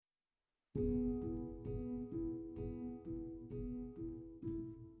Hello,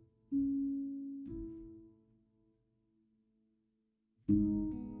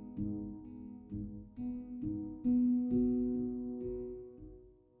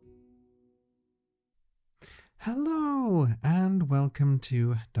 and welcome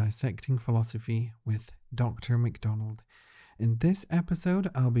to Dissecting Philosophy with Dr. McDonald. In this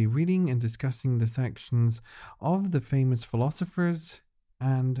episode, I'll be reading and discussing the sections of the famous philosophers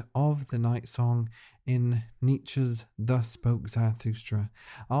and of the Night Song in Nietzsche's Thus Spoke Zarathustra.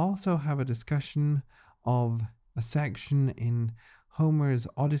 I'll also have a discussion of a section in Homer's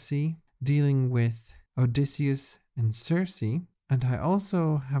Odyssey dealing with Odysseus and Circe. And I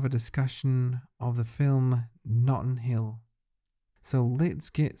also have a discussion of the film Notting Hill. So let's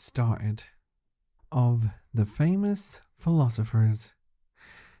get started. Of the famous philosophers.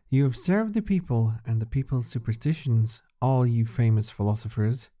 You have served the people and the people's superstitions, all you famous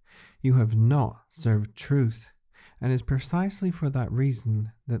philosophers. You have not served truth, and it's precisely for that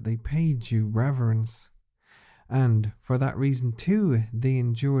reason that they paid you reverence. And for that reason too they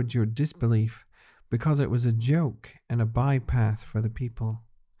endured your disbelief, because it was a joke and a bypath for the people.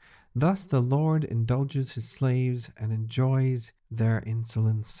 Thus the Lord indulges his slaves and enjoys their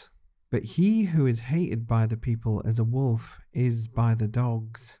insolence. But he who is hated by the people as a wolf is by the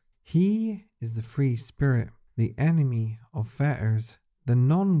dogs. He is the free spirit, the enemy of fetters, the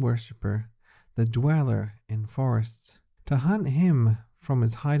non-worshipper, the dweller in forests. To hunt him from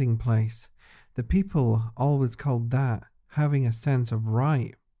his hiding place, the people always called that having a sense of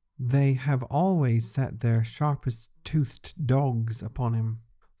right. They have always set their sharpest-toothed dogs upon him.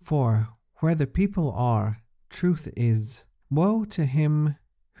 For where the people are, truth is. Woe to him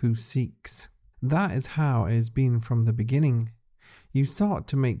who seeks. That is how it has been from the beginning. You sought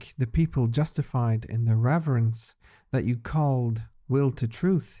to make the people justified in the reverence that you called will to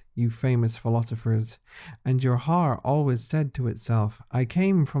truth, you famous philosophers, and your heart always said to itself, I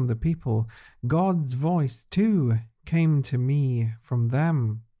came from the people. God's voice, too, came to me from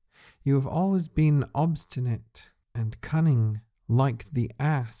them. You have always been obstinate and cunning, like the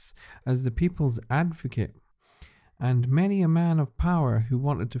ass, as the people's advocate. And many a man of power who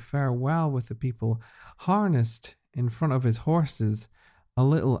wanted to fare well with the people harnessed in front of his horses a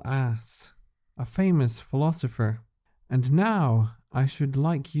little ass, a famous philosopher. And now I should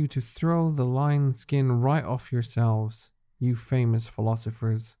like you to throw the lion skin right off yourselves, you famous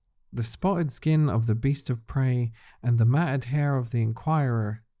philosophers. The spotted skin of the beast of prey and the matted hair of the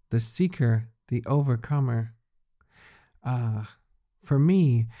inquirer, the seeker, the overcomer. For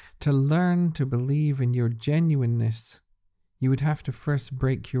me, to learn to believe in your genuineness, you would have to first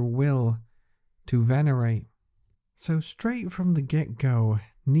break your will to venerate. So straight from the get-go,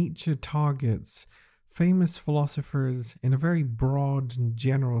 Nietzsche targets famous philosophers in a very broad and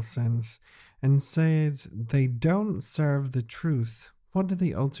general sense and says they don't serve the truth. What do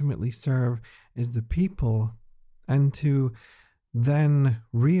they ultimately serve is the people, and to then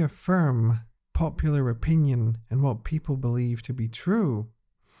reaffirm popular opinion and what people believe to be true.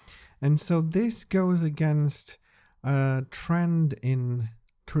 And so this goes against a trend in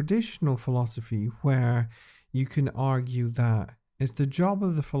traditional philosophy where you can argue that it's the job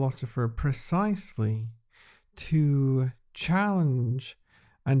of the philosopher precisely to challenge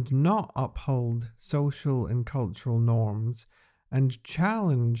and not uphold social and cultural norms and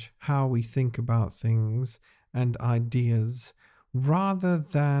challenge how we think about things and ideas rather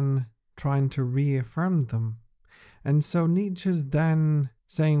than trying to reaffirm them. And so Nietzsche's then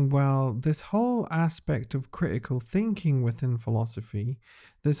saying, well, this whole aspect of critical thinking within philosophy,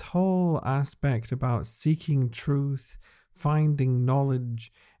 this whole aspect about seeking truth, finding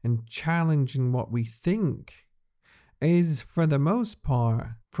knowledge, and challenging what we think is, for the most part,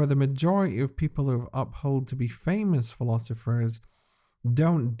 for the majority of people who uphold to be famous philosophers,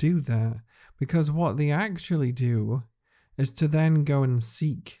 don't do that, because what they actually do is to then go and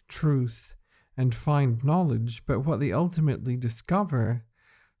seek truth and find knowledge, but what they ultimately discover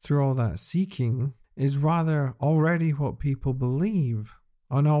through all that seeking is rather already what people believe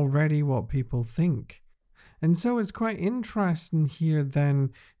and already what people think. And so it's quite interesting here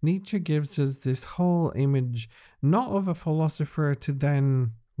then Nietzsche gives us this whole image not of a philosopher to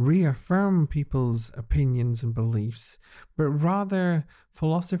then reaffirm people's opinions and beliefs, but rather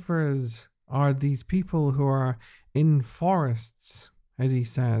philosophers are these people who are in forests, as he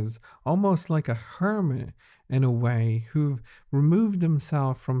says, almost like a hermit in a way, who've removed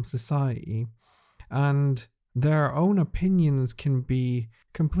themselves from society, and their own opinions can be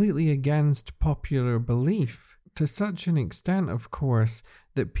completely against popular belief, to such an extent, of course,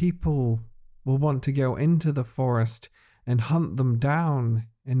 that people will want to go into the forest and hunt them down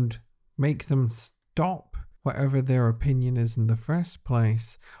and make them stop whatever their opinion is in the first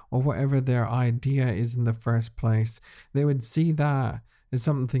place, or whatever their idea is in the first place. They would see that as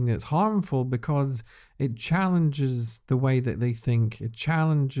something that's harmful because it challenges the way that they think. It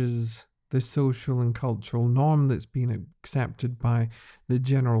challenges the social and cultural norm that's been accepted by the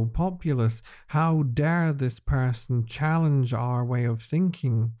general populace. How dare this person challenge our way of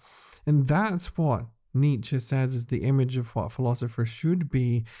thinking? And that's what Nietzsche says is the image of what a philosopher should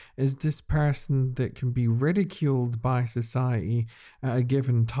be, is this person that can be ridiculed by society at a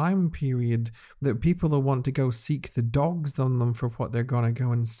given time period, that people will want to go seek the dogs on them for what they're going to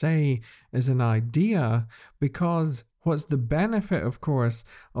go and say as an idea, because what's the benefit, of course,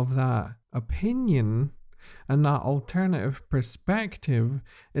 of that opinion and that alternative perspective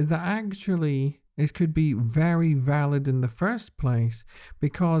is that actually it could be very valid in the first place,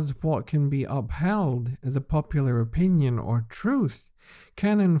 because what can be upheld as a popular opinion or truth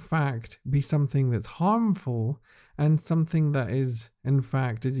can in fact be something that's harmful and something that is in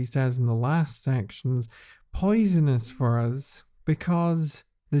fact, as he says in the last sections, poisonous for us, because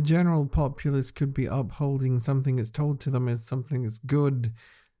the general populace could be upholding something that's told to them as something that's good,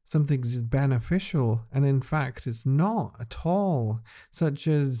 something that's beneficial, and in fact it's not at all, such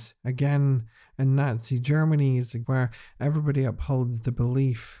as, again, in Nazi Germany, where everybody upholds the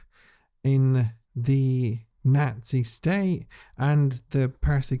belief in the Nazi state and the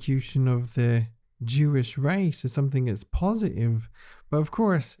persecution of the Jewish race as something that's positive. But of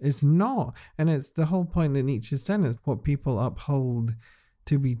course it's not, and it's the whole point that Nietzsche said, it's what people uphold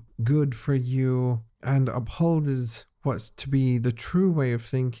to be good for you and uphold as what's to be the true way of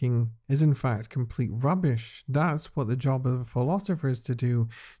thinking is in fact complete rubbish. That's what the job of a philosopher is to do,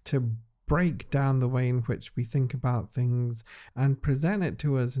 to break down the way in which we think about things and present it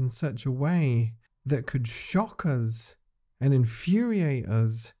to us in such a way that could shock us and infuriate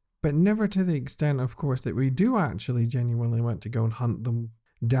us, but never to the extent, of course, that we do actually genuinely want to go and hunt them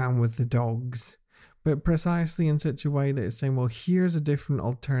down with the dogs, but precisely in such a way that it's saying, well, here's a different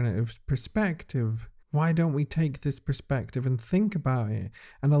alternative perspective. Why don't we take this perspective and think about it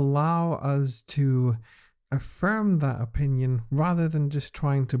and allow us to affirm that opinion rather than just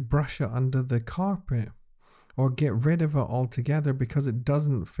trying to brush it under the carpet or get rid of it altogether because it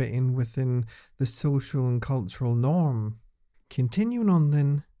doesn't fit in within the social and cultural norm. Continuing on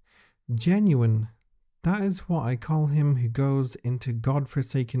then, genuine. That is what I call him who goes into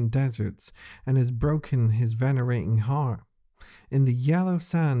God-forsaken deserts and has broken his venerating heart. In the yellow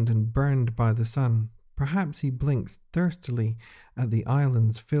sand and burned by the sun, perhaps he blinks thirstily at the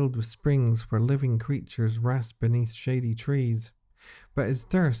islands filled with springs where living creatures rest beneath shady trees. But his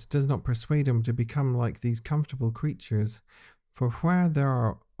thirst does not persuade him to become like these comfortable creatures, for where there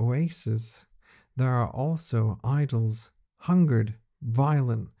are oases, there are also idols, hungered,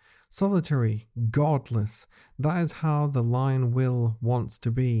 violent, solitary, godless. That is how the lion will wants to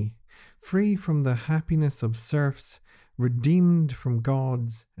be, free from the happiness of serfs, redeemed from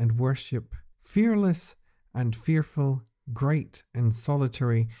gods and worship, fearless and fearful, great and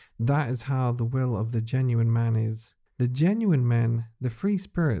solitary. That is how the will of the genuine man is. The genuine men, the free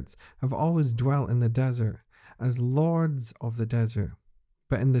spirits, have always dwelt in the desert, as lords of the desert.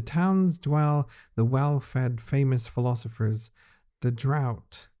 But in the towns dwell the well-fed famous philosophers, the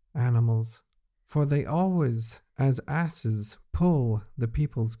drought animals, for they always, as asses, pull the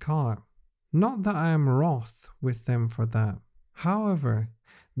people's cart. Not that I am wroth with them for that. However,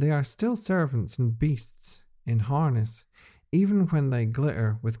 they are still servants and beasts in harness, even when they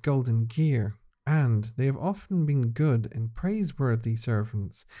glitter with golden gear. And they have often been good and praiseworthy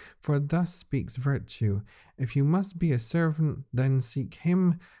servants, for thus speaks virtue. If you must be a servant, then seek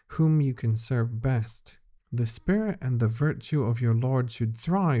him whom you can serve best. The spirit and the virtue of your Lord should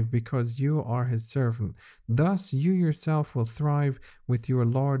thrive because you are his servant. Thus you yourself will thrive with your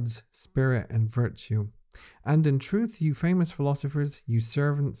Lord's spirit and virtue. And in truth, you famous philosophers, you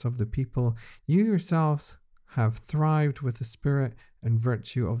servants of the people, you yourselves have thrived with the spirit and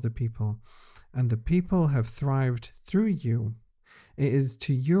virtue of the people, and the people have thrived through you. It is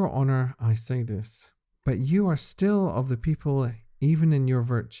to your honor I say this. But you are still of the people even in your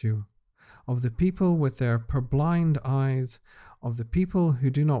virtue, of the people with their purblind eyes, of the people who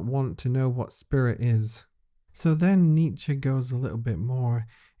do not want to know what spirit is. So then Nietzsche goes a little bit more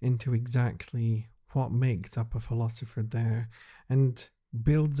into exactly what makes up a philosopher there, and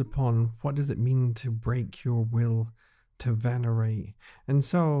builds upon what does it mean to break your will to venerate. And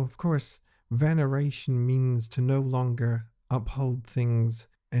so, of course, veneration means to no longer uphold things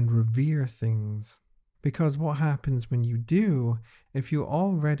and revere things. Because what happens when you do, if you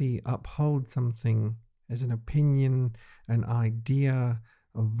already uphold something as an opinion, an idea,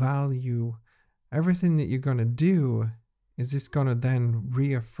 of value, everything that you're going to do is just going to then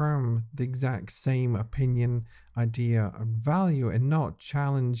reaffirm the exact same opinion, idea, and value, and not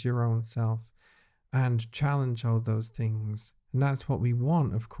challenge your own self and challenge all those things. And that's what we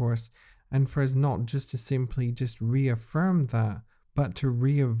want, of course. And for us not just to simply just reaffirm that, but to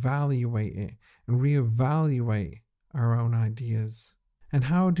reevaluate it and reevaluate our own ideas. And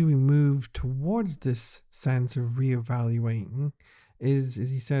how do we move towards this sense of reevaluating is,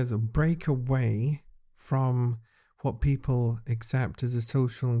 as he says, a break away from what people accept as a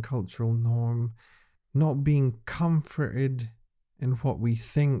social and cultural norm, not being comforted in what we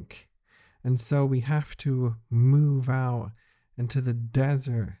think. And so we have to move out into the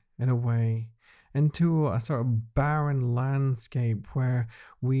desert in a way, into a sort of barren landscape where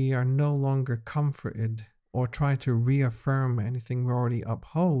we are no longer comforted or try to reaffirm anything we already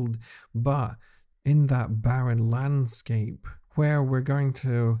uphold, but in that barren landscape where we're going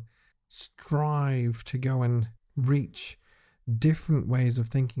to strive to go and reach different ways of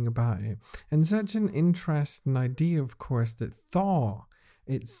thinking about it. And such an interesting idea, of course, that thought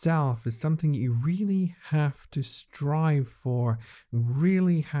itself is something you really have to strive for,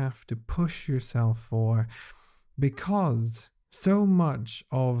 really have to push yourself for, because so much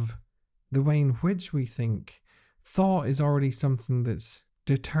of the way in which we think, thought is already something that's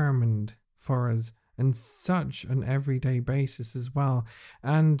determined for us on such an everyday basis as well.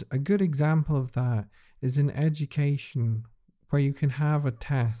 And a good example of that is in education, where you can have a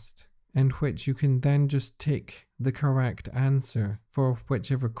test in which you can then just tick the correct answer for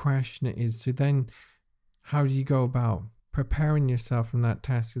whichever question it is. So then how do you go about preparing yourself from that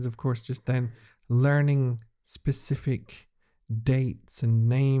test? Is of course just then learning specific dates and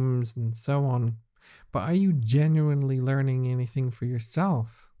names and so on. But are you genuinely learning anything for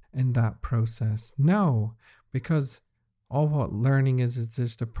yourself in that process? No, because all what learning is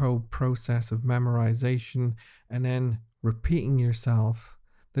just a process of memorization and then repeating yourself.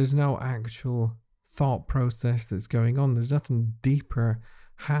 There's no actual thought process that's going on. There's nothing deeper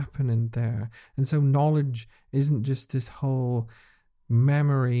happening there. And so knowledge isn't just this whole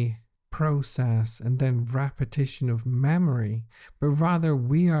memory process and then repetition of memory, but rather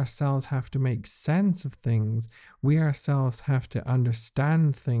we ourselves have to make sense of things. We ourselves have to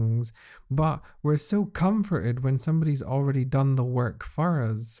understand things, but we're so comforted when somebody's already done the work for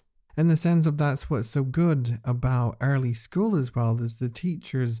us. In the sense of that's what's so good about early school as well, is the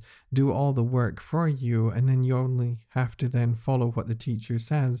teachers do all the work for you and then you only have to then follow what the teacher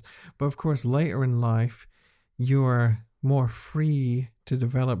says. But of course later in life you're more free to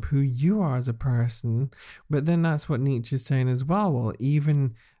develop who you are as a person. But then that's what Nietzsche's saying as well. Well,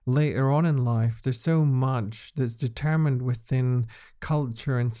 even later on in life, there's so much that's determined within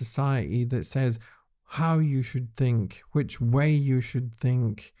culture and society that says how you should think, which way you should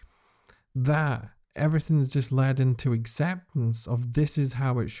think, that everything is just led into acceptance of this is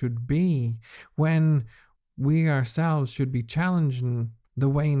how it should be, when we ourselves should be challenging the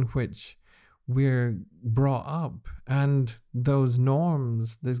way in which we're brought up and those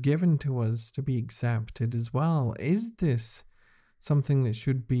norms that's given to us to be accepted as well. Is this something that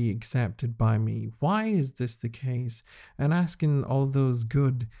should be accepted by me? Why is this the case? And asking all those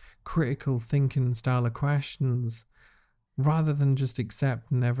good critical thinking style of questions rather than just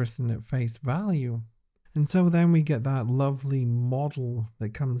accepting everything at face value. And so then we get that lovely model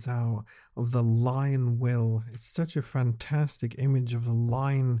that comes out of the lion will. It's such a fantastic image of the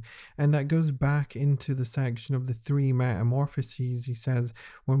lion. And that goes back into the section of the three metamorphoses. He says,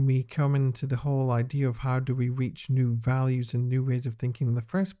 when we come into the whole idea of how do we reach new values and new ways of thinking in the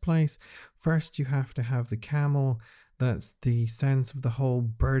first place, first you have to have the camel. That's the sense of the whole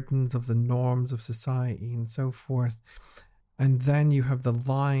burdens of the norms of society and so forth. And then you have the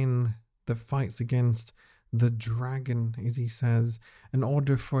lion that fights against the dragon, as he says, in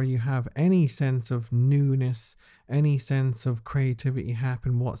order for you have any sense of newness, any sense of creativity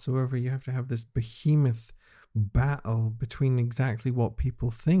happen whatsoever, you have to have this behemoth battle between exactly what people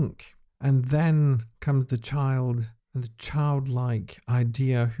think. And then comes the child and the childlike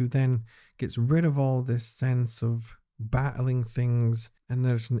idea who then gets rid of all this sense of battling things, and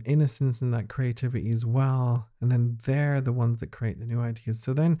there's an innocence in that creativity as well, and then they're the ones that create the new ideas.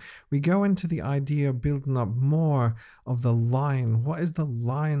 So then we go into the idea of building up more of the lion. What is the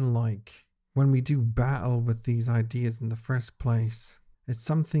lion like when we do battle with these ideas in the first place? It's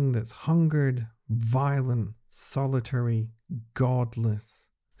something that's hungered, violent, solitary, godless.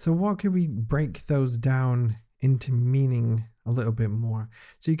 So what could we break those down into meaning a little bit more?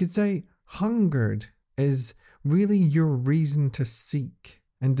 So you could say hungered is really your reason to seek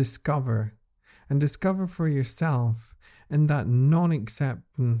and discover for yourself. and that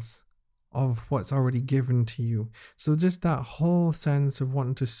non-acceptance of what's already given to you. So just that whole sense of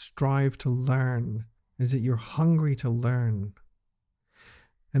wanting to strive to learn, is that you're hungry to learn.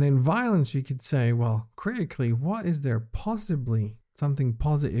 And in violence, you could say, well, critically, what is there possibly something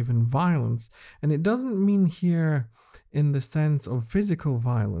positive in violence? And it doesn't mean here in the sense of physical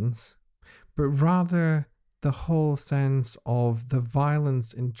violence, but rather the whole sense of the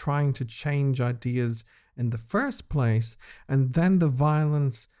violence in trying to change ideas in the first place, and then the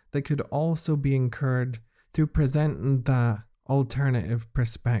violence that could also be incurred through presenting that alternative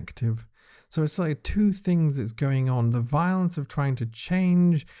perspective. So it's like two things that's going on. The violence of trying to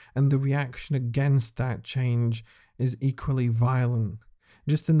change and the reaction against that change is equally violent,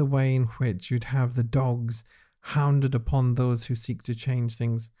 just in the way in which you'd have the dogs hounded upon those who seek to change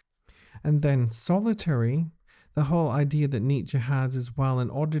things. And then solitary, the whole idea that Nietzsche has as well, in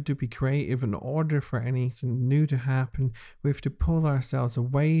order to be creative, in order for anything new to happen, we have to pull ourselves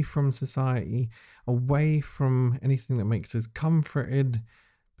away from society, away from anything that makes us comforted,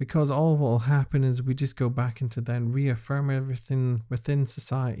 because all what will happen is we just go back into then reaffirm everything within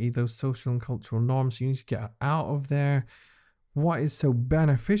society, those social and cultural norms. You need to get out of there. What is so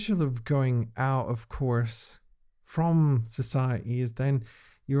beneficial of going out, of course, from society is then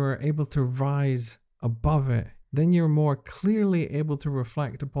you're able to rise above it. Then you're more clearly able to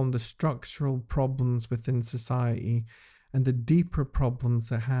reflect upon the structural problems within society and the deeper problems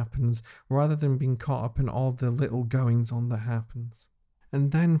that happens, rather than being caught up in all the little goings on that happens. And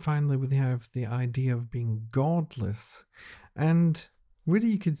then finally we have the idea of being godless. And really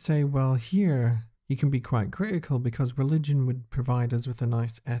you could say, well, here you can be quite critical, because religion would provide us with a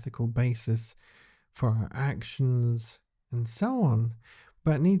nice ethical basis for our actions and so on.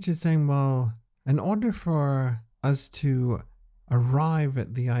 But Nietzsche's saying, well, in order for us to arrive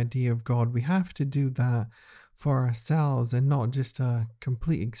at the idea of God, we have to do that for ourselves, and not just a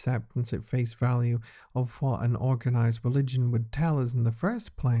complete acceptance at face value of what an organized religion would tell us in the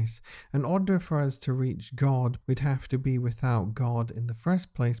first place. In order for us to reach God, we'd have to be without God in the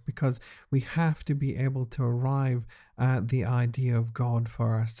first place, because we have to be able to arrive at the idea of God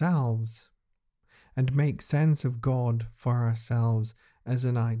for ourselves and make sense of God for ourselves as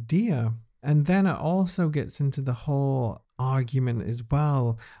an idea. And then it also gets into the whole argument as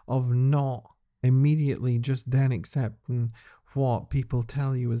well of not immediately just then accepting what people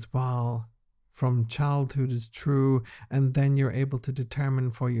tell you as well from childhood is true, and then you're able to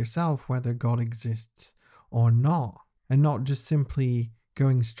determine for yourself whether God exists or not, and not just simply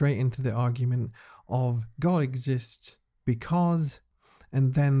going straight into the argument of God exists because,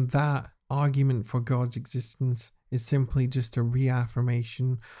 and then that argument for God's existence is simply just a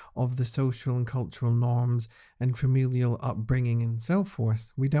reaffirmation of the social and cultural norms and familial upbringing and so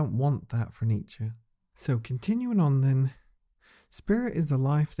forth. We don't want that for Nietzsche. So continuing on then, spirit is the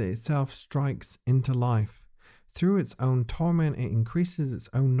life that itself strikes into life. Through its own torment, it increases its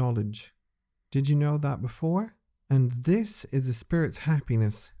own knowledge. Did you know that before? And this is the spirit's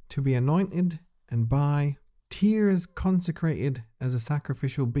happiness, to be anointed and by tears consecrated as a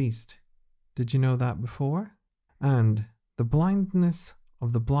sacrificial beast. Did you know that before? And the blindness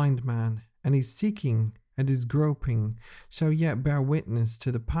of the blind man, and his seeking and his groping, shall yet bear witness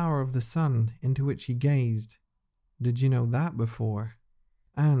to the power of the sun into which he gazed. Did you know that before?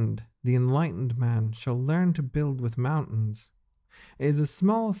 And the enlightened man shall learn to build with mountains. It is a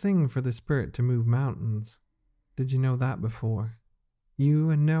small thing for the spirit to move mountains. Did you know that before?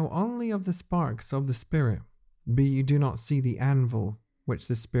 You know only of the sparks of the spirit, but you do not see the anvil which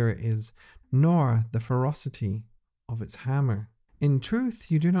the spirit is, nor the ferocity of its hammer. In truth,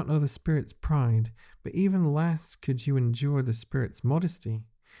 you do not know the spirit's pride, but even less could you endure the spirit's modesty,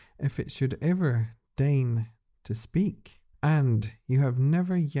 if it should ever deign to speak. And you have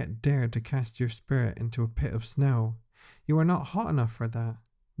never yet dared to cast your spirit into a pit of snow. You are not hot enough for that.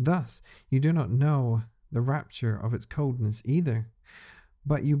 Thus, you do not know the rapture of its coldness either.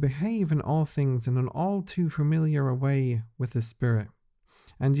 But you behave in all things in an all too familiar way with the spirit.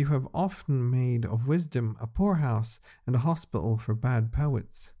 And you have often made of wisdom a poorhouse and a hospital for bad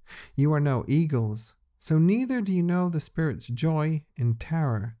poets. You are no eagles, so neither do you know the spirit's joy in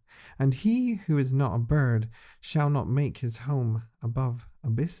terror. And he who is not a bird shall not make his home above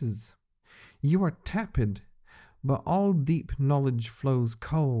abysses. You are tepid, but all deep knowledge flows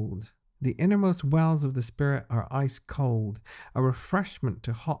cold. The innermost wells of the spirit are ice cold, a refreshment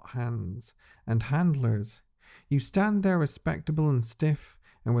to hot hands and handlers. You stand there respectable and stiff,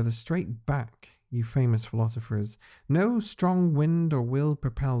 and with a straight back, you famous philosophers. No strong wind or will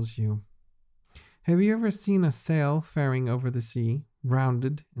propels you. Have you ever seen a sail faring over the sea?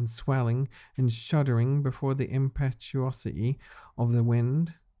 rounded and swelling and shuddering before the impetuosity of the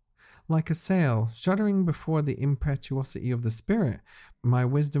wind. Like a sail shuddering before the impetuosity of the spirit, my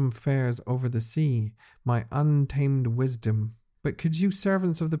wisdom fares over the sea, my untamed wisdom. But could you,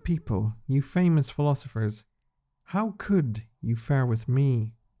 servants of the people, you famous philosophers, how could you fare with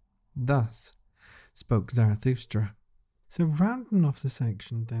me? Thus spoke Zarathustra. So rounding off the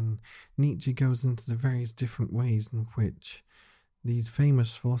section then, Nietzsche goes into the various different ways in which these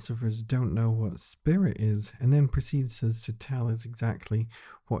famous philosophers don't know what spirit is, and then proceeds us to tell us exactly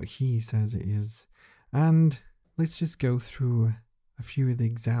what he says it is. And let's just go through a few of the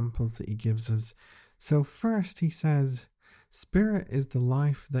examples that he gives us. So first he says, spirit is the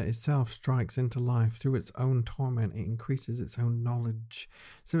life that itself strikes into life. Through its own torment, it increases its own knowledge.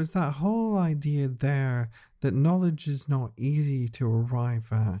 So it's that whole idea there that knowledge is not easy to arrive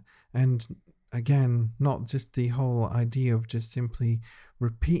at. And again, not just the whole idea of just simply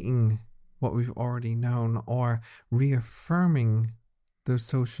repeating what we've already known or reaffirming those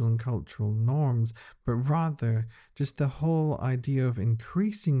social and cultural norms, but rather just the whole idea of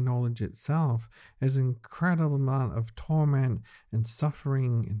increasing knowledge itself is an incredible amount of torment and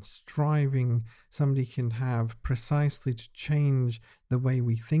suffering and striving somebody can have precisely to change the way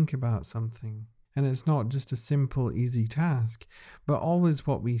we think about something. And it's not just a simple, easy task, but always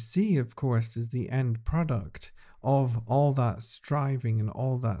what we see, of course, is the end product of all that striving and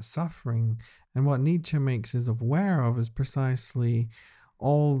all that suffering. And what Nietzsche makes us aware of is precisely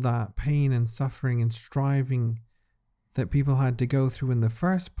all that pain and suffering and striving that people had to go through in the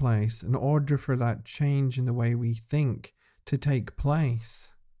first place in order for that change in the way we think to take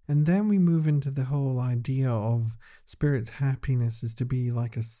place. And then we move into the whole idea of spirit's happiness is to be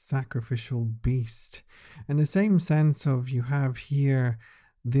like a sacrificial beast. In the same sense of you have here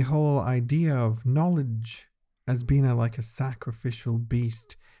the whole idea of knowledge as being like a sacrificial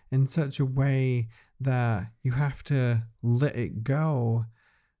beast in such a way that you have to let it go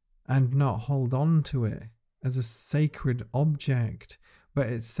and not hold on to it as a sacred object, but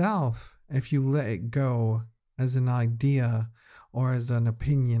itself, if you let it go as an idea or as an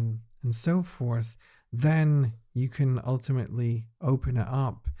opinion and so forth, then you can ultimately open it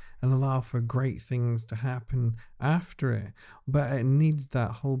up and allow for great things to happen after it. But it needs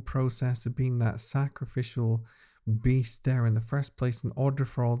that whole process of being that sacrificial beast there in the first place in order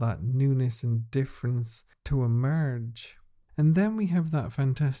for all that newness and difference to emerge. And then we have that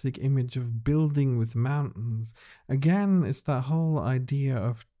fantastic image of building with mountains. Again, it's that whole idea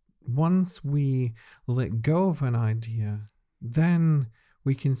of once we let go of an idea, then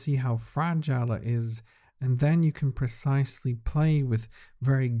we can see how fragile it is, and then you can precisely play with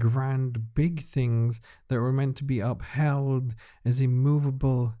very grand big things that were meant to be upheld as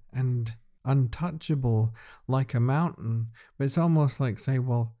immovable and untouchable like a mountain. But it's almost like say,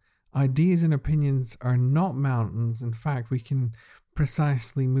 well, ideas and opinions are not mountains. In fact, we can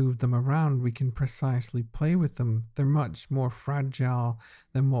precisely move them around. We can precisely play with them. They're much more fragile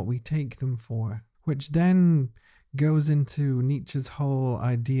than what we take them for, which then goes into Nietzsche's whole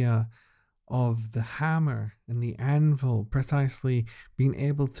idea of the hammer and the anvil, precisely being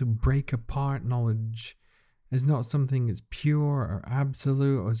able to break apart knowledge as not something as pure or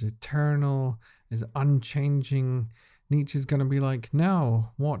absolute or as eternal, as unchanging. Nietzsche's going to be like,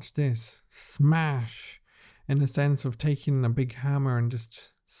 no, watch this, smash, in the sense of taking a big hammer and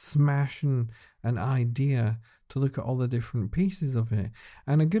just smashing an idea to look at all the different pieces of it.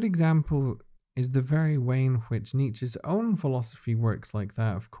 And a good example is the very way in which Nietzsche's own philosophy works like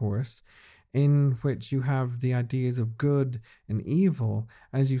that, of course, in which you have the ideas of good and evil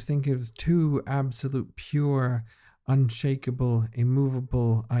as you think of two absolute, pure, unshakable,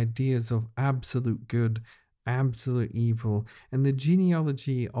 immovable ideas of absolute good, absolute evil. And the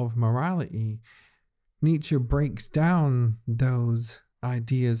genealogy of morality, Nietzsche breaks down those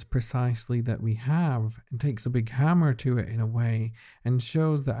ideas precisely that we have and takes a big hammer to it in a way and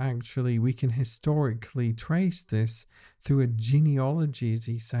shows that actually we can historically trace this through a genealogy, as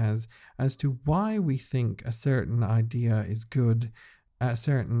he says, as to why we think a certain idea is good at a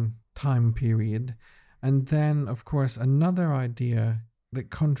certain time period. And then, of course, another idea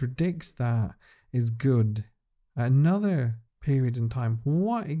that contradicts that is good at another period in time.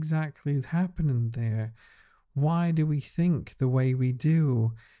 What exactly is happening there? Why do we think the way we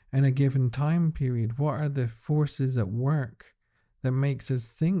do in a given time period? What are the forces at work that makes us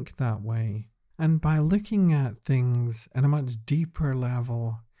think that way? And by looking at things at a much deeper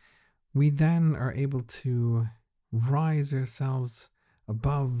level, we then are able to rise ourselves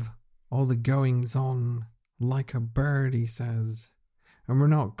above all the goings on like a bird, he says, and we're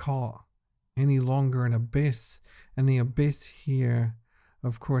not caught any longer an abyss. And the abyss here,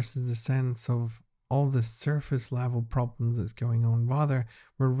 of course, is the sense of all the surface level problems that's going on. Rather,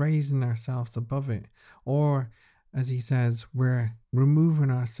 we're raising ourselves above it. Or, as he says, we're removing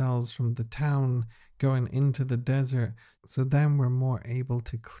ourselves from the town, going into the desert. So then we're more able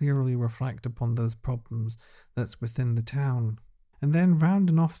to clearly reflect upon those problems that's within the town. And then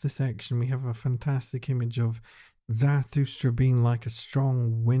rounding off the section, we have a fantastic image of Zarathustra being like a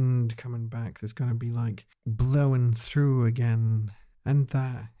strong wind coming back that's going to be like blowing through again, and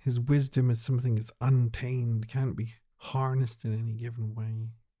that his wisdom is something that's untamed, can't be harnessed in any given way.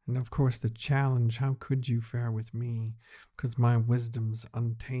 And of course the challenge, how could you fare with me, because my wisdom's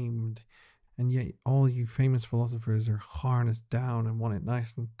untamed, and yet all you famous philosophers are harnessed down and want it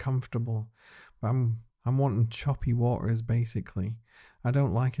nice and comfortable. But I'm wanting choppy waters, basically. I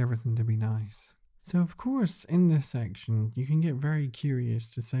don't like everything to be nice. So, of course, in this section, you can get very curious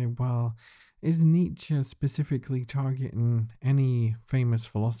to say, well, is Nietzsche specifically targeting any famous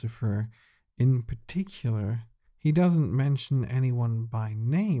philosopher in particular? He doesn't mention anyone by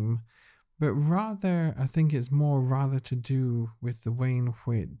name, but rather, I think it's more rather to do with the way in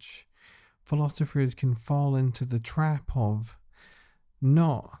which philosophers can fall into the trap of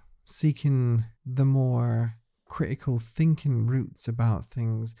not seeking the more critical thinking routes about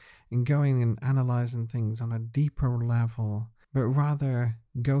things and going and analyzing things on a deeper level, but rather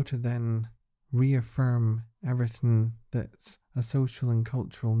go to then reaffirm everything that's a social and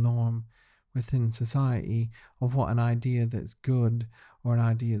cultural norm within society of what an idea that's good or an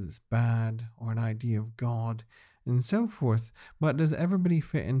idea that's bad or an idea of God and so forth. But does everybody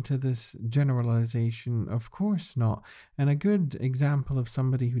fit into this generalization? Of course not. And a good example of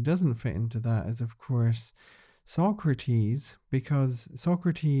somebody who doesn't fit into that is, of course, Socrates, because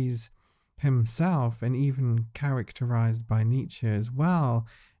Socrates himself, and even characterized by Nietzsche as well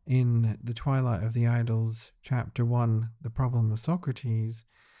in The Twilight of the Idols, Chapter 1, The Problem of Socrates,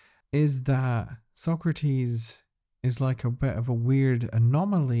 is that Socrates is like a bit of a weird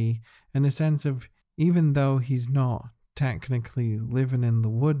anomaly in the sense of, even though he's not technically living in the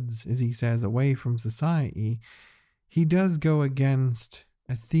woods, as he says, away from society, he does go against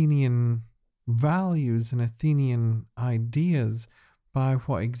Athenian values and Athenian ideas by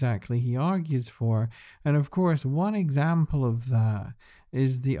what exactly he argues for. And of course, one example of that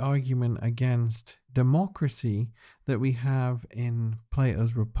is the argument against democracy that we have in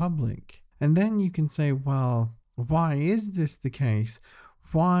Plato's Republic. And then you can say, well, why is this the case?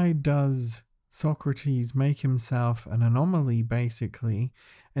 Why does Socrates make himself an anomaly, basically?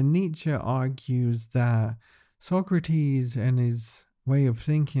 And Nietzsche argues that Socrates and his way of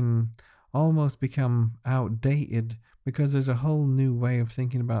thinking almost become outdated because there's a whole new way of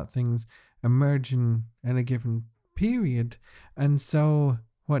thinking about things emerging in a given period. And so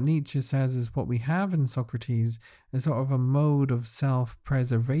what Nietzsche says is what we have in Socrates is sort of a mode of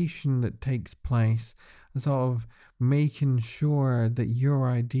self-preservation that takes place, a sort of making sure that your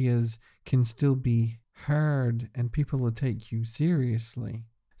ideas can still be heard and people will take you seriously.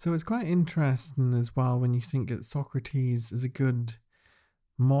 So it's quite interesting as well when you think that Socrates is a good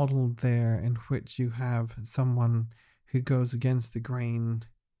model there, in which you have someone who goes against the grain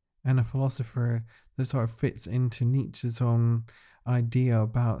and a philosopher that sort of fits into Nietzsche's own idea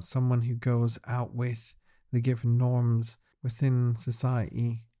about someone who goes out with the given norms within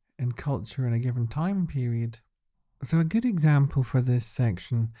society and culture in a given time period. So a good example for this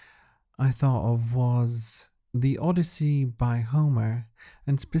section I thought of was the Odyssey by Homer,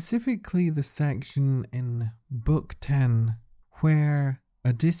 and specifically the section in Book 10 where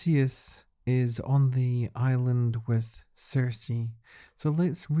Odysseus is on the island with Circe. So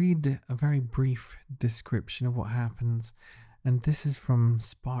let's read a very brief description of what happens, and this is from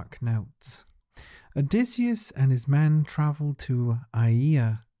Spark Notes. Odysseus and his men travel to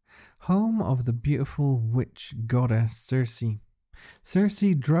Aea, home of the beautiful witch goddess Circe.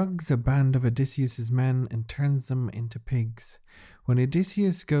 Circe drugs a band of Odysseus's men and turns them into pigs. When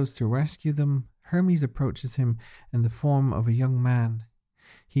Odysseus goes to rescue them, Hermes approaches him in the form of a young man.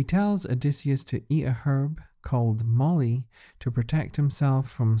 He tells Odysseus to eat a herb called Molly to protect himself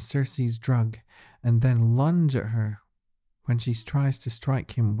from Circe's drug, and then lunge at her when she tries to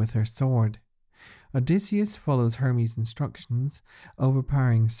strike him with her sword. Odysseus follows Hermes' instructions,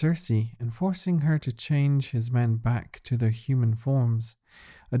 overpowering Circe and forcing her to change his men back to their human forms.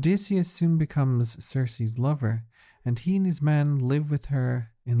 Odysseus soon becomes Circe's lover, and he and his men live with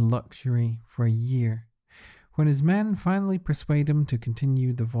her in luxury for a year. When his men finally persuade him to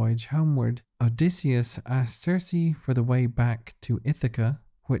continue the voyage homeward, Odysseus asks Circe for the way back to Ithaca,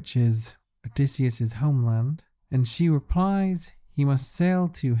 which is Odysseus' homeland, and she replies he must sail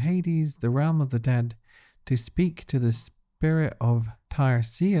to Hades, the realm of the dead, to speak to the spirit of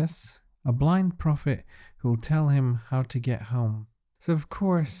Tiresias, a blind prophet who will tell him how to get home. So, of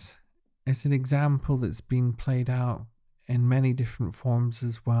course, it's an example that's been played out in many different forms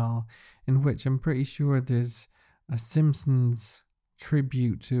as well, in which I'm pretty sure there's a Simpsons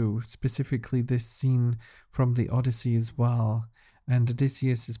tribute to specifically this scene from the Odyssey as well, and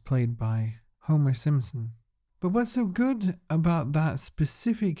Odysseus is played by Homer Simpson. But what's so good about that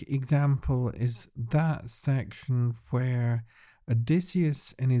specific example is that section where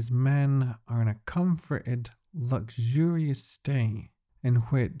Odysseus and his men are in a comforted, luxurious stay, in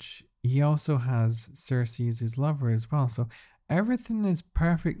which he also has Circe as his lover as well. So everything is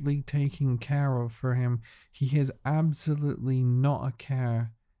perfectly taken care of for him. He has absolutely not a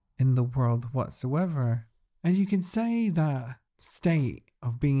care in the world whatsoever. And you can say that state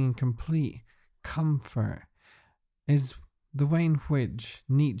of being in complete comfort is the way in which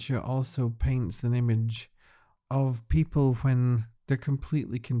Nietzsche also paints an image of people when they're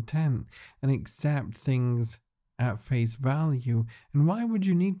completely content and accept things at face value. And why would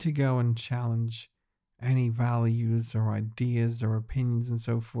you need to go and challenge any values or ideas or opinions and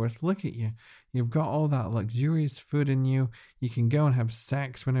so forth? Look at you. You've got all that luxurious food in you. You can go and have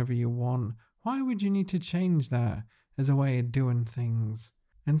sex whenever you want. Why would you need to change that as a way of doing things?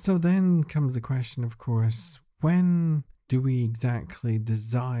 And so then comes the question, of course, when do we exactly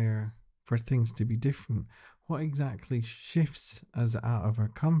desire for things to be different? What exactly shifts us out of our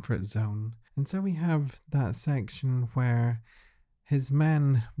comfort zone? And so we have that section where his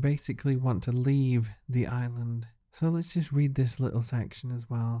men basically want to leave the island. So let's just read this little section as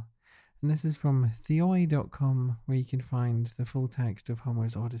well. And this is from theoi.com, where you can find the full text of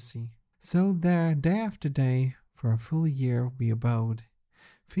Homer's Odyssey. So there, day after day, for a full year we abode,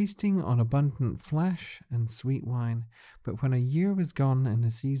 feasting on abundant flesh and sweet wine. But when a year was gone and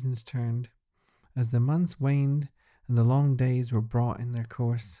the seasons turned, as the months waned and the long days were brought in their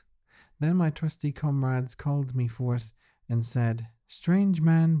course, then my trusty comrades called me forth and said, Strange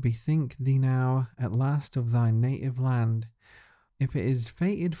man, bethink thee now at last of thy native land, if it is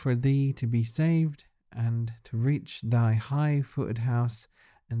fated for thee to be saved and to reach thy high-footed house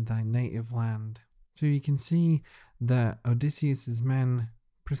and thy native land. So you can see that Odysseus's men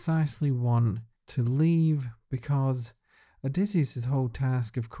precisely want to leave because Odysseus' whole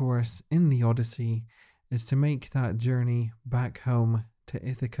task, of course, in the Odyssey is to make that journey back home to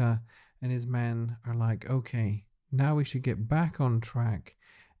Ithaca, and his men are like, okay, now we should get back on track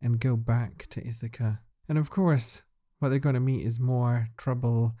and go back to Ithaca. And of course, what they're going to meet is more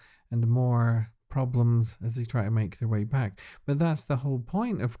trouble and more problems as they try to make their way back. But that's the whole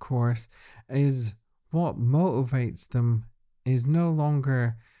point, of course, is what motivates them is no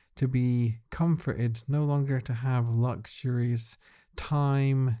longer to be comforted, no longer to have luxurious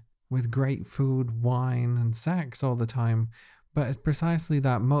time with great food, wine, and sex all the time, but it's precisely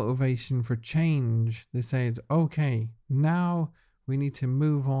that motivation for change. They say it's okay, now we need to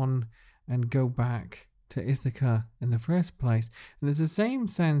move on and go back to Ithaca in the first place. And it's the same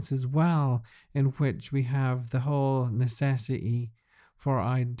sense as well in which we have the whole necessity for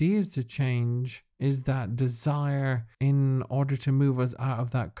ideas to change is that desire in order to move us out of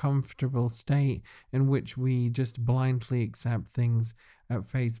that comfortable state in which we just blindly accept things at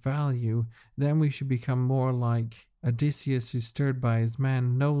face value. Then we should become more like Odysseus, who's stirred by his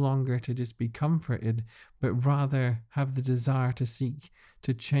men, no longer to just be comforted, but rather have the desire to seek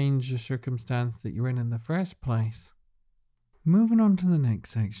to change the circumstance that you're in the first place. Moving on to the next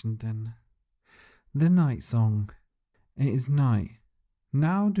section then. The Night Song. It is night.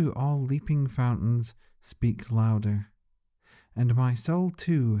 Now do all leaping fountains speak louder, and my soul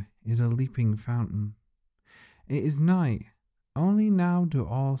too is a leaping fountain. It is night, only now do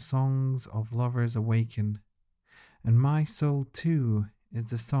all songs of lovers awaken, and my soul too is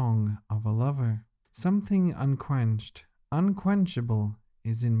the song of a lover. Something unquenched, unquenchable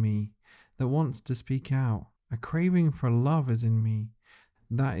is in me that wants to speak out. A craving for love is in me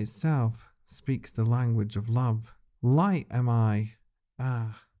that itself speaks the language of love. Light am I.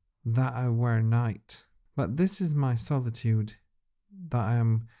 Ah, that I were night. But this is my solitude, that I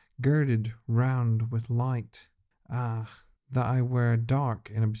am girded round with light. Ah, that I were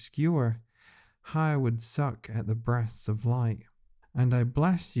dark and obscure, how I would suck at the breaths of light. And I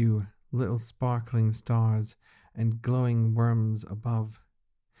bless you, little sparkling stars and glowing worms above,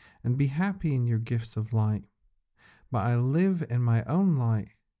 and be happy in your gifts of light. But I live in my own light.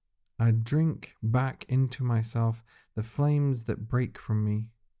 I drink back into myself the flames that break from me.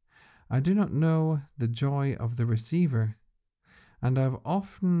 I do not know the joy of the receiver, and I have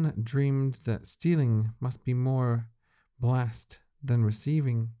often dreamed that stealing must be more blessed than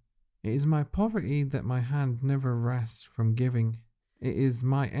receiving. It is my poverty that my hand never rests from giving. It is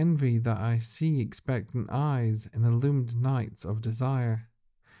my envy that I see expectant eyes in illumined nights of desire.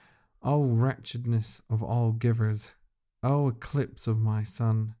 O wretchedness of all givers! O eclipse of my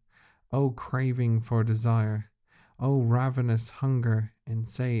sun! O craving for desire! O ravenous hunger and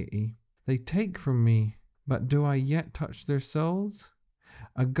satiety! They take from me, but do I yet touch their souls?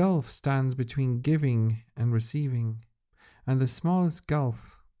 A gulf stands between giving and receiving, and the smallest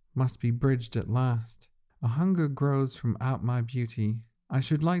gulf must be bridged at last. A hunger grows from out my beauty. I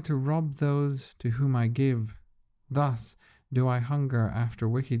should like to rob those to whom I give. Thus do I hunger after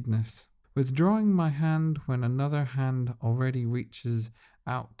wickedness, withdrawing my hand when another hand already reaches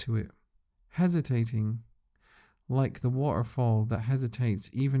out to it, hesitating, like the waterfall that hesitates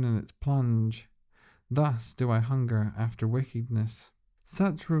even in its plunge. Thus do I hunger after wickedness.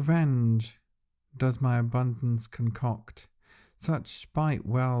 Such revenge does my abundance concoct, such spite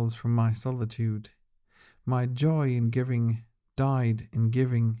wells from my solitude. My joy in giving died in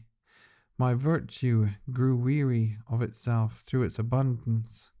giving. My virtue grew weary of itself through its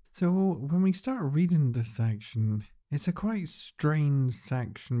abundance. So when we start reading this section, it's a quite strange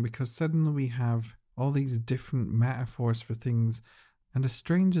section because suddenly we have all these different metaphors for things and a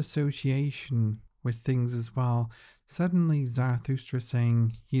strange association with things as well. Suddenly Zarathustra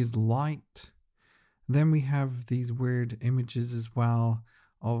saying he is light. Then we have these weird images as well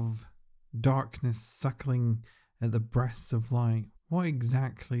of darkness suckling at the breasts of light. What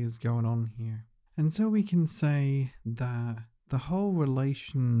exactly is going on here? And so we can say that the whole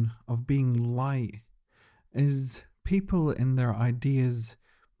relation of being light is people in their ideas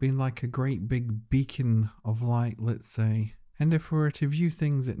being like a great big beacon of light, let's say. And if we were to view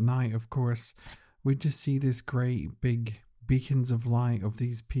things at night, of course, we just see this great big beacons of light of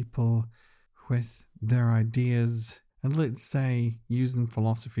these people with their ideas. And let's say, using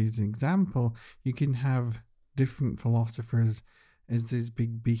philosophy as an example, you can have different philosophers as these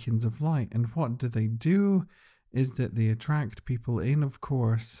big beacons of light. And what do is that they attract people in, of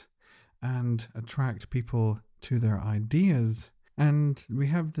course, and attract people to their ideas. And we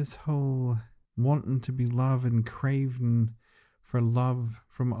have this whole wanting to be loved and craving for love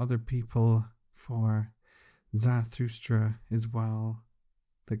from other people for Zarathustra as well,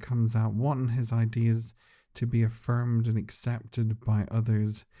 that comes out, wanting his ideas to be affirmed and accepted by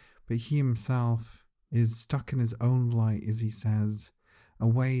others, but he himself is stuck in his own light, as he says,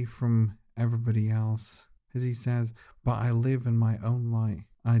 away from everybody else. As he says, but I live in my own light.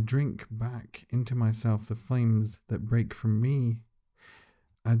 I drink back into myself the flames that break from me.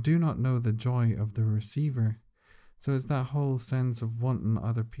 I do not know the joy of the receiver. So it's that whole sense of wanting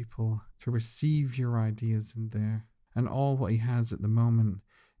other people to receive your ideas in there. And all what he has at the moment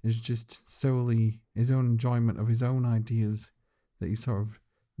is just solely his own enjoyment of his own ideas that he's sort of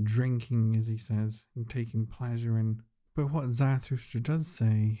drinking, as he says, and taking pleasure in. But what Zarathustra does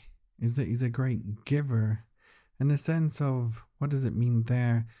say is that he's a great giver, in the sense of, what does it mean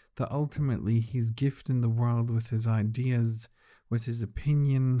there? That ultimately he's gifting the world with his ideas, with his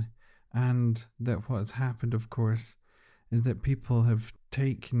opinion, and that what has happened, of course, is that people have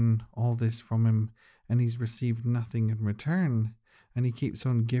taken all this from him and he's received nothing in return. And he keeps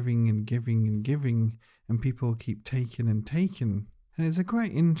on giving and giving and giving, and people keep taking and taking. And it's a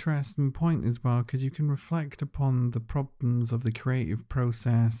quite interesting point as well, because you can reflect upon the problems of the creative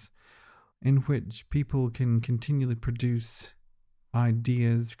process in which people can continually produce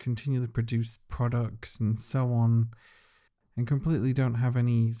ideas, continually produce products and so on, and completely don't have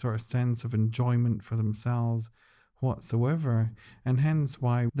any sort of sense of enjoyment for themselves whatsoever. And hence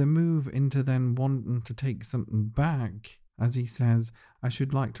why the move into then wanting to take something back, as he says, I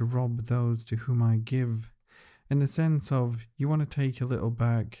should like to rob those to whom I give, in the sense of you want to take a little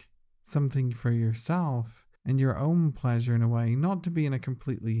back, something for yourself and your own pleasure in a way, not to be in a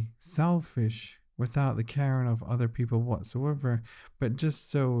completely selfish, without the caring of other people whatsoever, but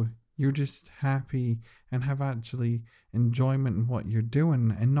just so you're just happy and have actually enjoyment in what you're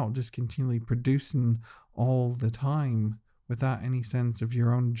doing, and not just continually producing all the time without any sense of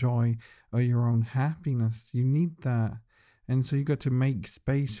your own joy or your own happiness. You need that. And so you got to make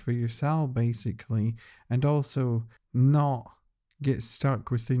space for yourself, basically, and also not get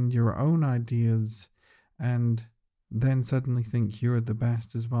stuck within your own ideas and then suddenly think you're the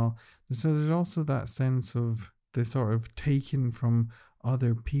best as well. So there's also that sense of the sort of taking from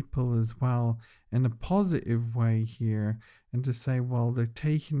other people as well in a positive way here, and to say, well, the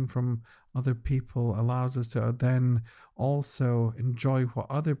taking from other people allows us to then also enjoy what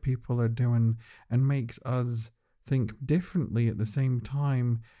other people are doing and makes us think differently at the same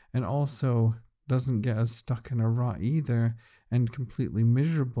time, and also doesn't get us stuck in a rut either and completely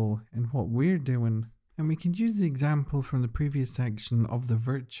miserable in what we're doing. And we can use the example from the previous section of the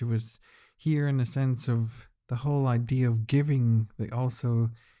virtuous here in the sense of the whole idea of giving that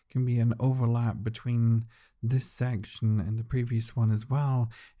also can be an overlap between this section and the previous one as well,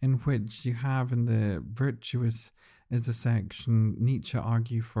 in which you have in the virtuous as a section, Nietzsche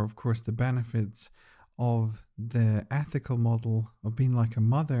argue for, of course, the benefits of the ethical model of being like a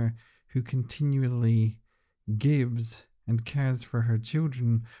mother who continually gives and cares for her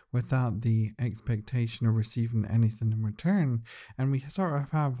children without the expectation of receiving anything in return. And we sort of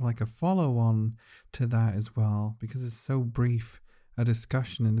have like a follow-on to that as well, because it's so brief a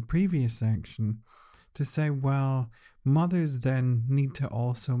discussion in the previous section, to say, well, mothers then need to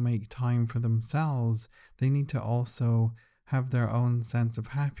also make time for themselves. They need to also have their own sense of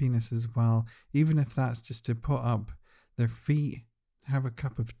happiness as well, even if that's just to put up their feet, have a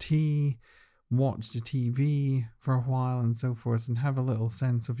cup of tea, watch the TV for a while and so forth, and have a little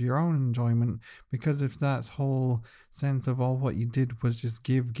sense of your own enjoyment. Because if that whole sense of all what you did was just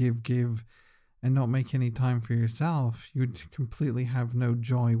give, and not make any time for yourself, you'd completely have no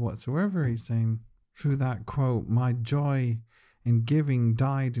joy whatsoever, he's saying. Through that quote, my joy in giving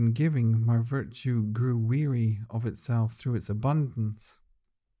died in giving, my virtue grew weary of itself through its abundance.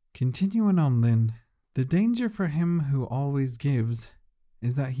 Continuing on then, the danger for him who always gives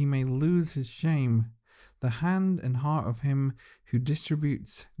is that he may lose his shame. The hand and heart of him who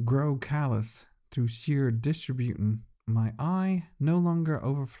distributes grow callous through sheer distributing. My eye no longer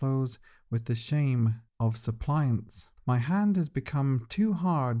overflows with the shame of suppliance. My hand has become too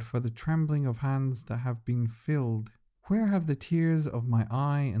hard for the trembling of hands that have been filled. Where have the tears of my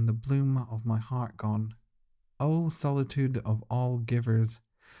eye and the bloom of my heart gone? O solitude of all givers,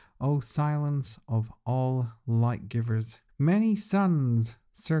 O silence of all light givers. Many suns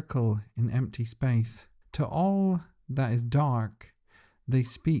circle in empty space. To all that is dark, they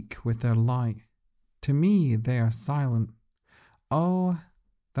speak with their light. To me they are silent. Oh,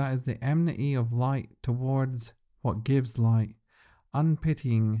 that is the enmity of light towards what gives light.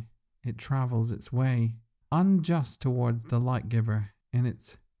 Unpitying, it travels its way. Unjust towards the light giver in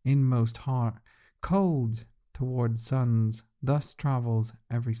its inmost heart. Cold towards suns, thus travels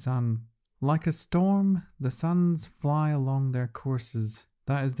every sun. Like a storm, the suns fly along their courses,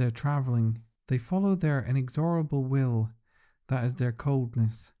 that is their travelling. They follow their inexorable will, that is their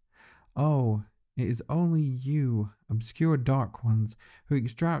coldness. Oh, it is only you, obscure dark ones, who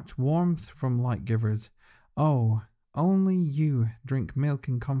extract warmth from light givers. Oh, only you drink milk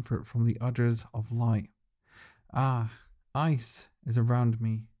and comfort from the udders of light. Ah, ice is around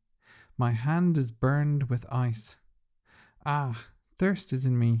me. My hand is burned with ice. Ah, thirst is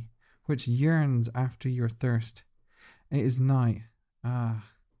in me, which yearns after your thirst. It is night. Ah,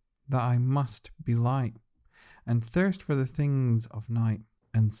 that I must be light, and thirst for the things of night,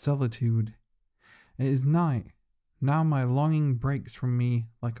 and solitude. It is night. Now my longing breaks from me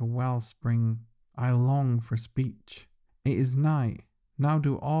like a wellspring. I long for speech. It is night. Now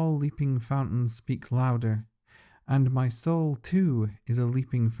do all leaping fountains speak louder, and my soul too is a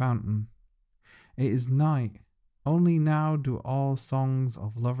leaping fountain. It is night. Only now do all songs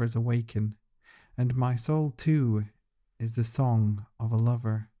of lovers awaken, and my soul too is the song of a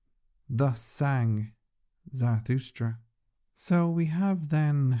lover. Thus sang Zarathustra. So we have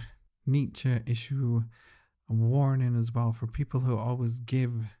then Nietzsche issue a warning as well for people who always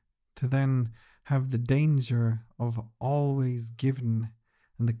give, to then have the danger of always giving,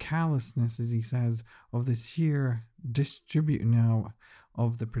 and the callousness, as he says, of the sheer distributing out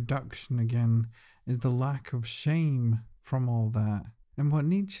of the production again, is the lack of shame from all that. And what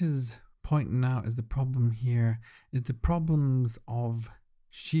Nietzsche's pointing out as the problem here is the problems of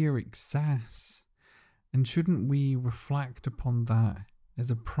sheer excess. And shouldn't we reflect upon that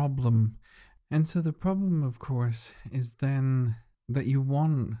as a problem? And so the problem, of course, is then that you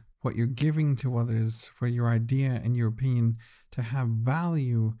want what you're giving to others for your idea and your opinion to have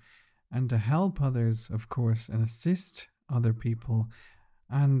value and to help others, of course, and assist other people.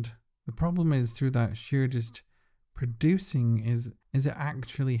 And the problem is through that sheer just producing, is it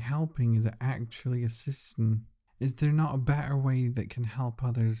actually helping? Is it actually assisting? Is there not a better way that can help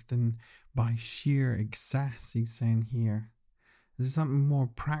others than by sheer excess, he's saying here? Is there something more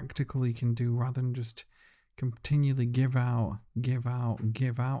practical you can do rather than just continually give out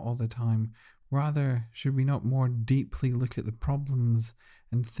all the time? Rather, should we not more deeply look at the problems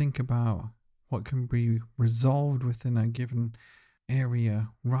and think about what can be resolved within a given area,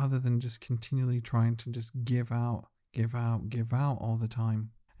 rather than just continually trying to just give out all the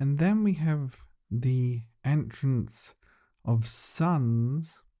time? And then we have the entrance of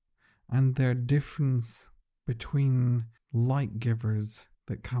suns and their difference between light givers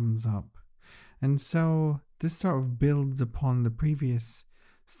that comes up. And so this sort of builds upon the previous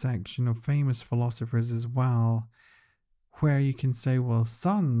section of famous philosophers as well, where you can say, well,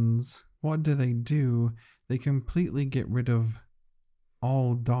 suns, what do? They completely get rid of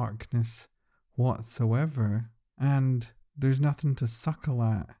all darkness whatsoever, and there's nothing to suckle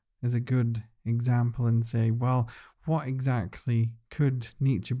at is a good example and say, well, what exactly could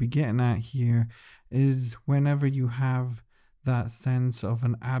Nietzsche be getting at here is whenever you have that sense of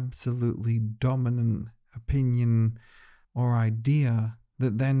an absolutely dominant opinion or idea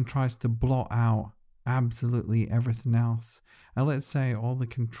that then tries to blot out absolutely everything else. And let's say all the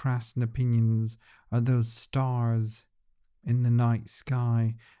contrasting opinions are those stars in the night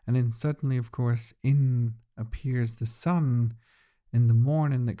sky, and then suddenly, of course, in appears the sun in the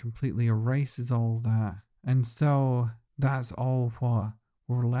morning that completely erases all that. And so that's all what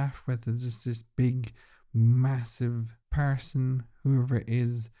we're left with is just this big, massive person, whoever it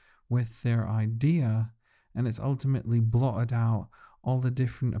is, with their idea, and it's ultimately blotted out all the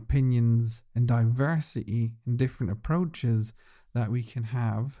different opinions and diversity and different approaches that we can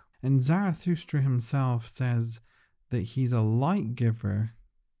have. And Zarathustra himself says that he's a light giver,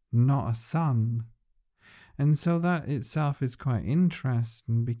 not a sun. And so that itself is quite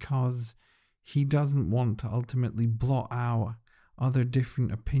interesting because he doesn't want to ultimately blot out other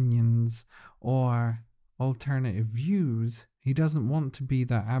different opinions or alternative views. He doesn't want to be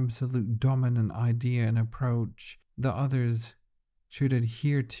that absolute dominant idea and approach that others should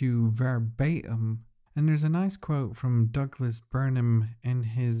adhere to verbatim. And there's a nice quote from Douglas Burnham in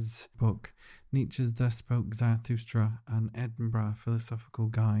his book, Nietzsche's Thus Spoke Zarathustra, an Edinburgh Philosophical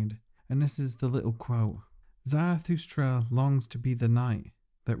Guide. And this is the little quote. Zarathustra longs to be the night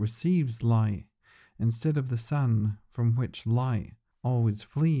that receives light instead of the sun from which light always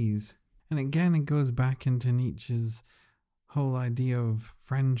flees. And again, it goes back into Nietzsche's whole idea of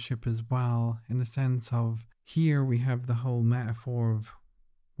friendship as well, in the sense of here we have the whole metaphor of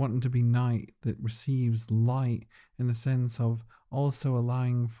wanting to be night that receives light, in the sense of also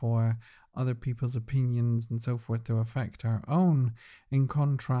allowing for other people's opinions and so forth to affect our own, in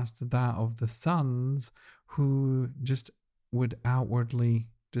contrast to that of the suns, who just would outwardly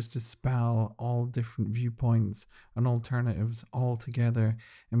just dispel all different viewpoints and alternatives altogether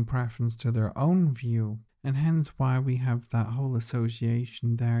in preference to their own view. And hence why we have that whole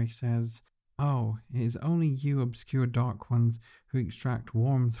association there. He says, oh, it is only you obscure dark ones who extract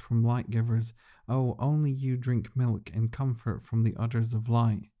warmth from light givers. Oh, only you drink milk and comfort from the udders of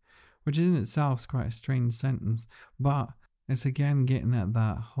light. Which in itself is quite a strange sentence, but it's again getting at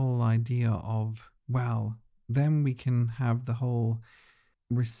that whole idea of, well, then we can have the whole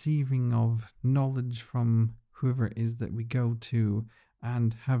receiving of knowledge from whoever it is that we go to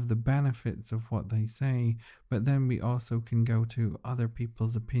and have the benefits of what they say, but then we also can go to other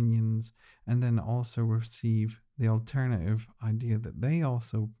people's opinions and then also receive the alternative idea that they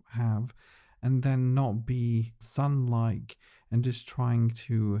also have, and then not be sun-like and just trying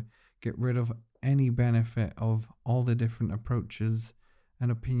to get rid of any benefit of all the different approaches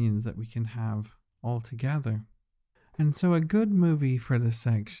and opinions that we can have altogether. And so a good movie for this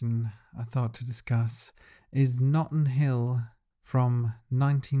section I thought to discuss is Notting Hill from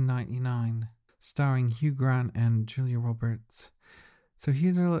 1999, starring Hugh Grant and Julia Roberts. So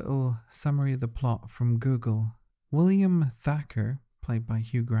here's a little summary of the plot from Google. William Thacker, played by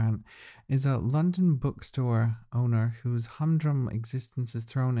Hugh Grant, is a London bookstore owner whose humdrum existence is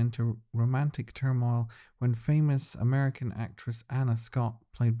thrown into romantic turmoil when famous American actress Anna Scott,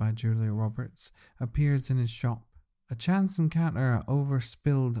 played by Julia Roberts, appears in his shop. A chance encounter over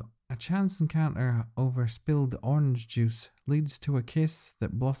spilled orange juice leads to a kiss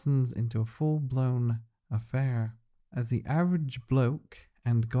that blossoms into a full-blown affair. As the average bloke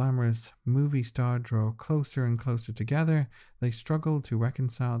and glamorous movie star draw closer and closer together, they struggle to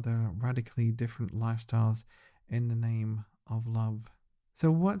reconcile their radically different lifestyles in the name of love. So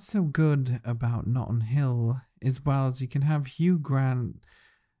what's so good about Notting Hill is, well, as you can have Hugh Grant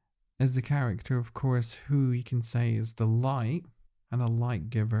as the character, of course, who you can say is the light and a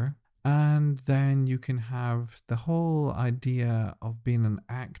light giver. And then you can have the whole idea of being an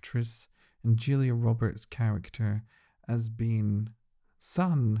actress and Julia Roberts' character as being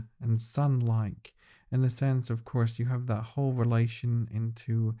sun and sun-like. In the sense, of course, you have that whole relation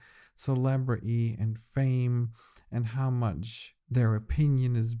into celebrity and fame and how much their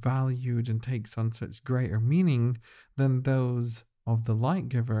opinion is valued and takes on such greater meaning than those of the light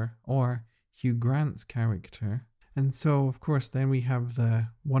giver or Hugh Grant's character. And so, of course, then we have the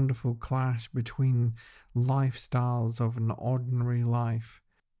wonderful clash between lifestyles of an ordinary life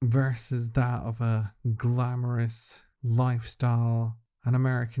versus that of a glamorous lifestyle, an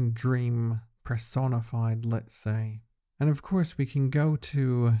American dream personified, let's say. And of course, we can go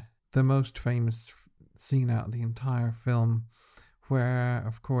to the most famous scene out of the entire film, where,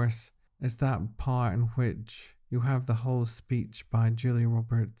 of course, is that part in which you have the whole speech by Julia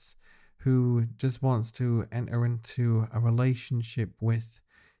Roberts, who just wants to enter into a relationship with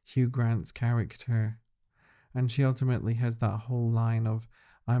Hugh Grant's character. And she ultimately has that whole line of,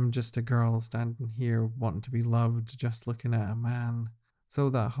 I'm just a girl standing here wanting to be loved, just looking at a man. So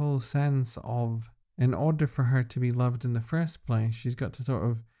that whole sense of, in order for her to be loved in the first place, she's got to sort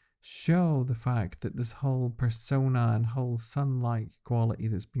of show the fact that this whole persona and whole sun-like quality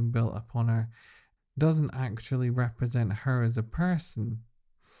that's been built upon her doesn't actually represent her as a person.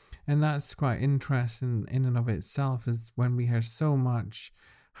 And that's quite interesting in and of itself, is when we hear so much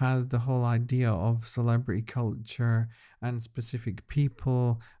has the whole idea of celebrity culture and specific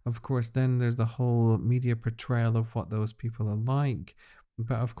people. Of course, then there's the whole media portrayal of what those people are like.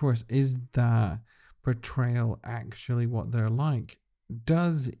 But of course, is that portrayal actually what they're like?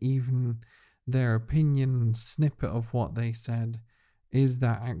 Does even their opinion snippet of what they said, is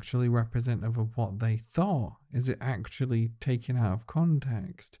that actually representative of what they thought? Is it actually taken out of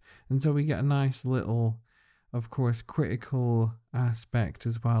context? And so we get a nice little, of course, critical aspect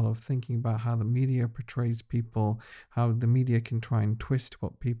as well of thinking about how the media portrays people, how the media can try and twist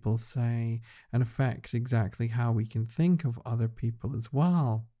what people say and affects exactly how we can think of other people as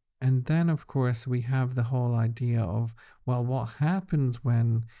well. And then, of course, we have the whole idea of, well, what happens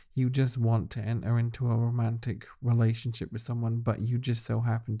when you just want to enter into a romantic relationship with someone, but you just so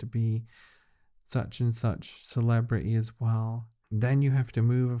happen to be such and such celebrity as well? Then you have to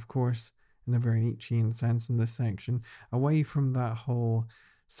move, of course, in a very Nietzschean sense in this section, away from that whole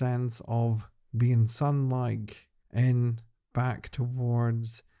sense of being sun-like and back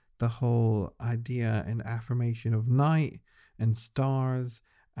towards the whole idea and affirmation of night and stars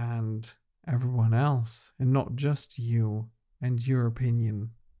and everyone else, and not just you and your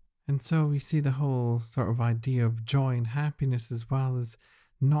opinion. And so we see the whole sort of idea of joy and happiness as well as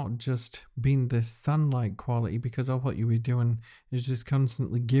not just being this sun-like quality, because all what you be doing is just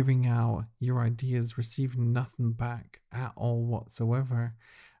constantly giving out your ideas, receiving nothing back at all whatsoever.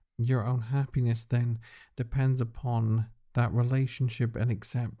 Your own happiness then depends upon that relationship and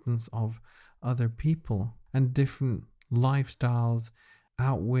acceptance of other people and different lifestyles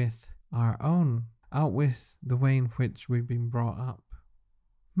out with our own, out with the way in which we've been brought up.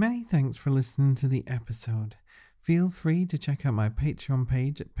 Many thanks for listening to the episode. Feel free to check out my Patreon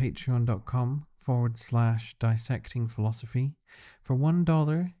page at patreon.com/dissecting philosophy. For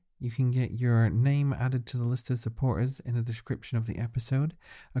 $1, you can get your name added to the list of supporters in the description of the episode,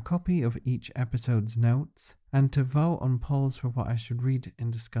 a copy of each episode's notes, and to vote on polls for what I should read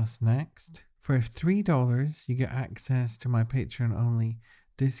and discuss next. For $3, you get access to my Patreon-only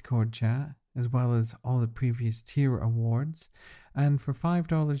Discord chat, as well as all the previous tier awards. And for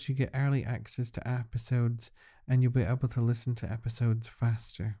 $5, you get early access to episodes, and you'll be able to listen to episodes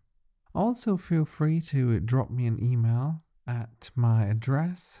faster. Also, feel free to drop me an email at my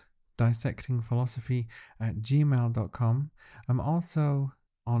address, dissectingphilosophy@gmail.com. I'm also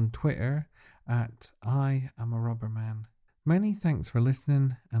on Twitter at I am a rubberman. Many thanks for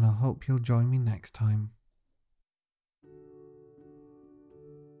listening, and I hope you'll join me next time.